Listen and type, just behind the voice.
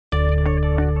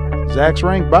Zacks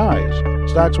Rank Buys,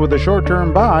 stocks with a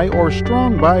short-term buy or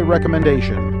strong buy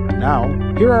recommendation. Now,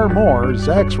 here are more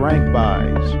Zacks Rank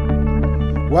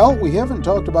Buys. Well, we haven't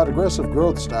talked about aggressive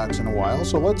growth stocks in a while,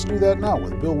 so let's do that now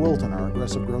with Bill Wilton, our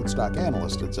aggressive growth stock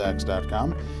analyst at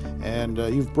Zacks.com. And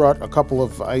you've brought a couple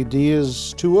of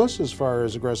ideas to us as far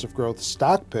as aggressive growth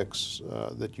stock picks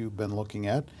that you've been looking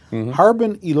at.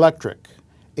 Harbin Electric,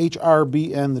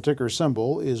 HRBN, the ticker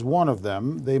symbol, is one of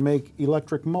them. They make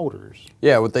electric motors.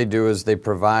 Yeah, what they do is they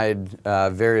provide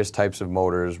various types of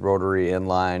motors, rotary,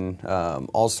 inline,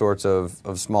 all sorts of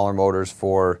smaller motors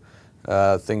for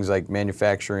things like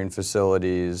manufacturing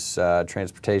facilities,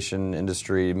 transportation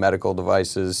industry, medical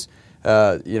devices,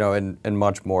 and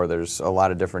much more. There's a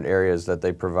lot of different areas that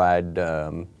they provide,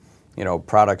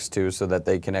 products to, so that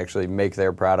they can actually make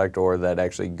their product or that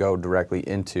actually go directly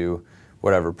into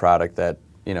whatever product that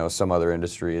some other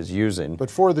industry is using. But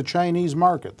for the Chinese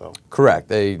market, though. Correct.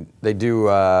 They do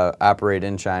operate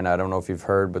in China. I don't know if you've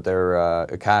heard, but their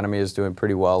economy is doing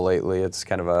pretty well lately. It's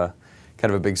kind of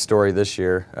a big story this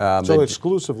year. So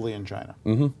exclusively in China.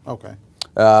 Okay.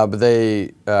 But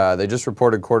they just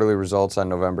reported quarterly results on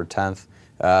November 10th,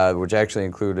 which actually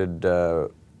included a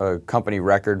company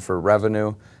record for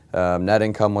revenue. Net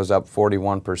income was up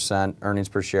 41%. Earnings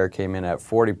per share came in at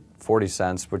 40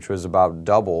 cents, which was about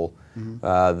double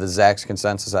the Zacks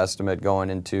consensus estimate going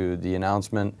into the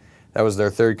announcement. That was their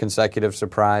third consecutive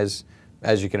surprise.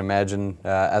 As you can imagine,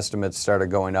 estimates started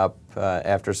going up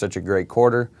after such a great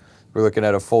quarter. We're looking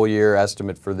at a full year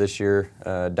estimate for this year,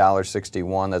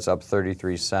 $1.61. That's up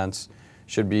 33 cents.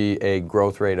 Should be a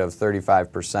growth rate of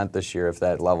 35% this year if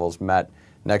that level's met.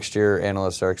 Next year,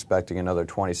 analysts are expecting another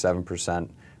 27%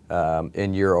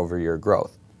 in year-over-year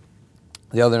growth.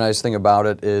 The other nice thing about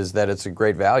it is that it's a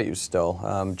great value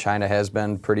still. China has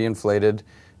been pretty inflated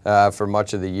for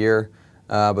much of the year,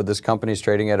 but this company is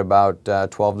trading at about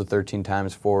 12 to 13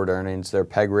 times forward earnings. Their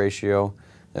PEG ratio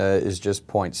is just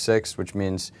 0.6, which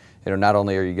means not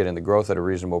only are you getting the growth at a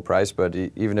reasonable price, but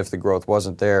even if the growth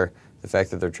wasn't there, the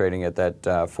fact that they're trading at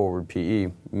that forward PE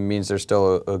means there's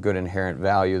still a good inherent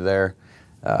value there.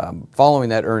 Following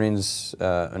that earnings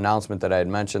announcement that I had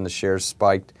mentioned, the shares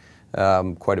spiked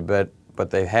quite a bit, but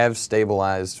they have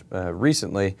stabilized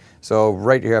recently. So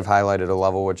right here I've highlighted a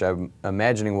level which I'm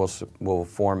imagining will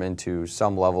form into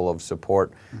some level of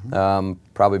support,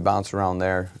 probably bounce around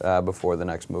there before the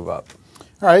next move up.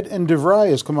 All right, and DeVry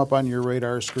has come up on your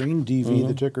radar screen, DV,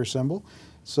 the ticker symbol.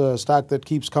 It's a stock that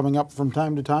keeps coming up from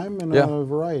time to time in a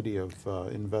variety of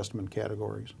investment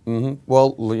categories.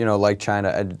 Well, like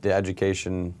China, the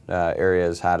education area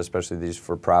is hot, especially these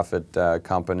for-profit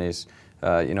companies.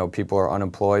 People are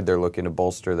unemployed. They're looking to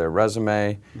bolster their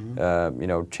resume,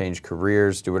 change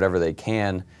careers, do whatever they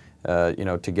can,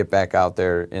 to get back out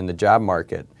there in the job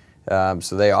market.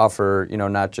 So they offer,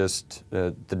 not just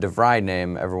the DeVry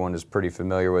name everyone is pretty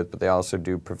familiar with, but they also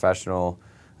do professional,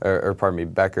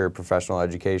 Becker Professional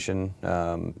Education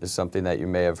is something that you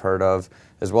may have heard of,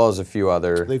 as well as a few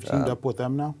other. They've teamed up with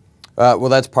them now? Well,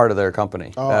 that's part of their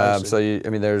company. Oh, I see.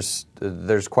 So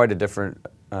there's quite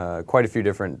a few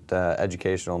different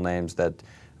educational names that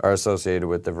are associated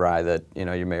with DeVry that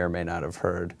you may or may not have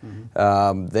heard.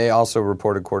 They also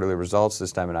reported quarterly results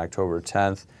this time on October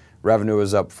 10th. Revenue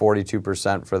was up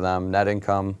 42% for them. Net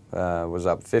income was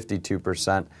up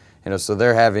 52%. So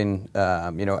they're having,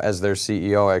 as their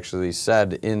CEO actually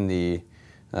said in the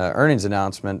earnings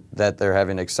announcement, that they're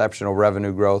having exceptional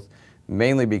revenue growth,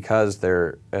 mainly because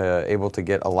they're able to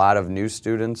get a lot of new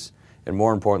students, and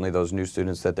more importantly, those new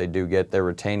students that they do get, they're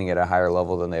retaining at a higher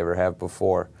level than they ever have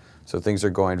before. So things are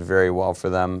going very well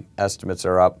for them. Estimates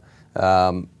are up.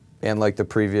 And like the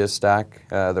previous stock,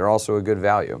 they're also a good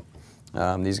value.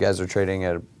 These guys are trading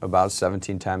at about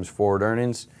 17 times forward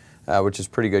earnings, which is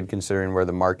pretty good considering where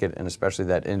the market and especially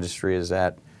that industry is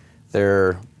at.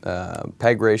 Their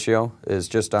PEG ratio is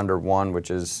just under 1, which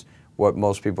is what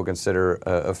most people consider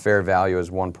a fair value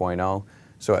as 1.0.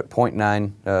 So at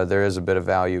 0.9, there is a bit of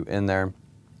value in there.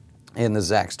 And the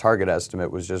Zacks target estimate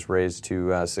was just raised to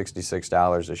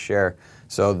 $66 a share.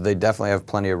 So they definitely have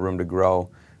plenty of room to grow.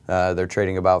 They're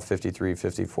trading about $53,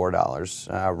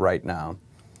 $54 right now.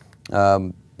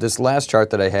 This last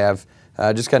chart that I have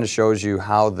just kind of shows you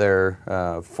how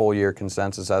their full year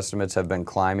consensus estimates have been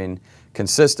climbing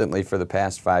consistently for the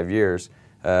past 5 years.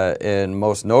 And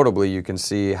most notably, you can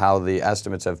see how the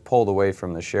estimates have pulled away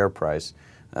from the share price.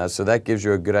 So that gives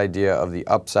you a good idea of the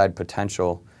upside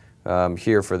potential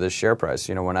here for this share price.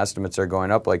 When estimates are going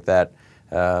up like that,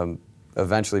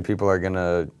 eventually people are going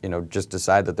to, just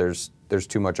decide that there's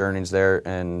too much earnings there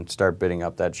and start bidding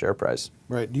up that share price.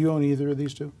 Right. Do you own either of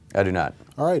these two? I do not.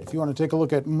 All right. If you want to take a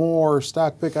look at more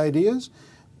stock pick ideas,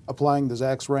 applying the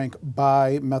Zacks Rank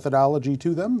Buy methodology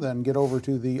to them, then get over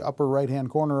to the upper right-hand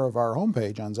corner of our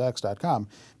homepage on Zacks.com,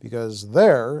 because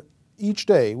there, each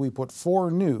day, we put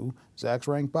 4 new Zacks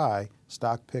Rank Buy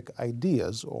stock pick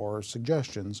ideas or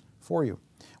suggestions for you.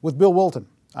 With Bill Wilton,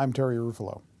 I'm Terry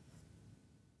Ruffalo.